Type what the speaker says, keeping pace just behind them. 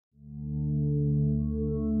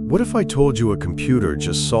What if I told you a computer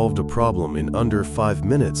just solved a problem in under 5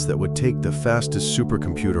 minutes that would take the fastest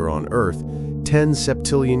supercomputer on Earth 10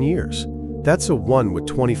 septillion years? That's a 1 with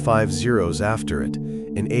 25 zeros after it,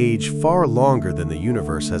 an age far longer than the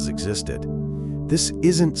universe has existed. This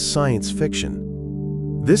isn't science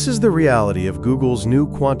fiction. This is the reality of Google's new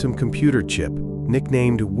quantum computer chip,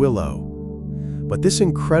 nicknamed Willow. But this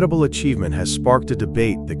incredible achievement has sparked a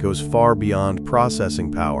debate that goes far beyond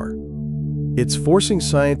processing power. It's forcing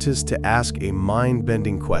scientists to ask a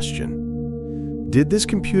mind-bending question. Did this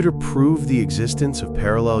computer prove the existence of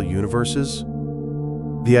parallel universes?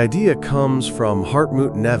 The idea comes from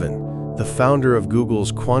Hartmut Neven, the founder of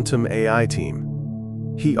Google's quantum AI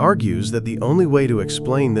team. He argues that the only way to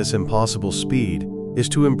explain this impossible speed is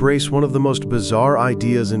to embrace one of the most bizarre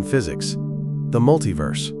ideas in physics, the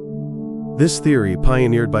multiverse. This theory,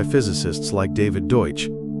 pioneered by physicists like David Deutsch,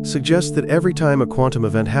 suggests that every time a quantum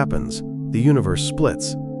event happens, the universe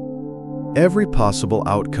splits. Every possible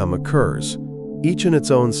outcome occurs, each in its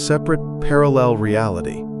own separate, parallel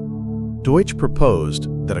reality. Deutsch proposed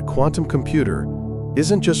that a quantum computer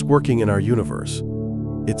isn't just working in our universe.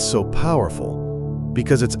 It's so powerful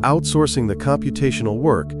because it's outsourcing the computational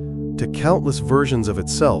work to countless versions of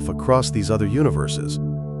itself across these other universes,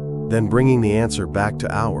 then bringing the answer back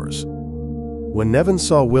to ours. When Neven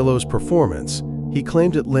saw Willow's performance, he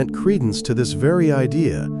claimed it lent credence to this very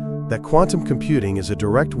idea that quantum computing is a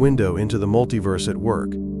direct window into the multiverse at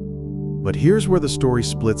work. But here's where the story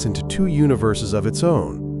splits into two universes of its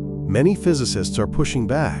own. Many physicists are pushing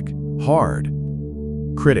back, hard.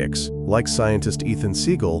 Critics, like scientist Ethan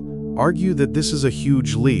Siegel, argue that this is a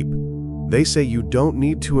huge leap. They say you don't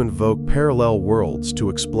need to invoke parallel worlds to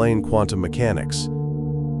explain quantum mechanics.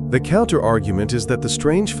 The counter-argument is that the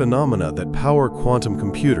strange phenomena that power quantum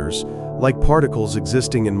computers, like particles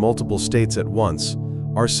existing in multiple states at once,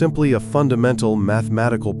 are simply a fundamental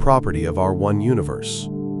mathematical property of our one universe.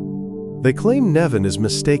 They claim Neven is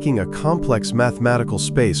mistaking a complex mathematical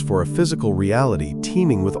space for a physical reality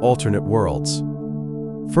teeming with alternate worlds.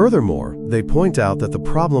 Furthermore, they point out that the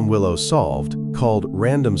problem Willow solved, called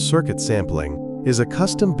random circuit sampling, is a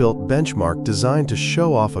custom-built benchmark designed to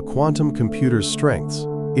show off a quantum computer's strengths.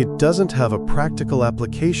 It doesn't have a practical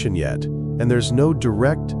application yet, and there's no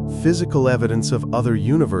direct, physical evidence of other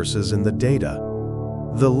universes in the data.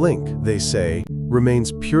 The link, they say,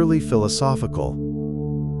 remains purely philosophical.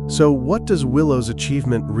 So what does Willow's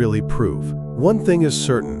achievement really prove? One thing is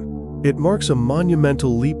certain. It marks a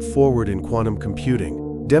monumental leap forward in quantum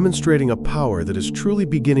computing, demonstrating a power that is truly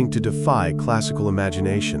beginning to defy classical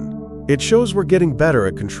imagination. It shows we're getting better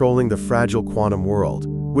at controlling the fragile quantum world,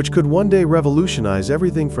 which could one day revolutionize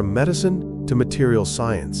everything from medicine to material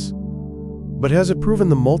science. But has it proven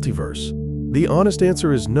the multiverse? The honest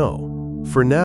answer is no. For now,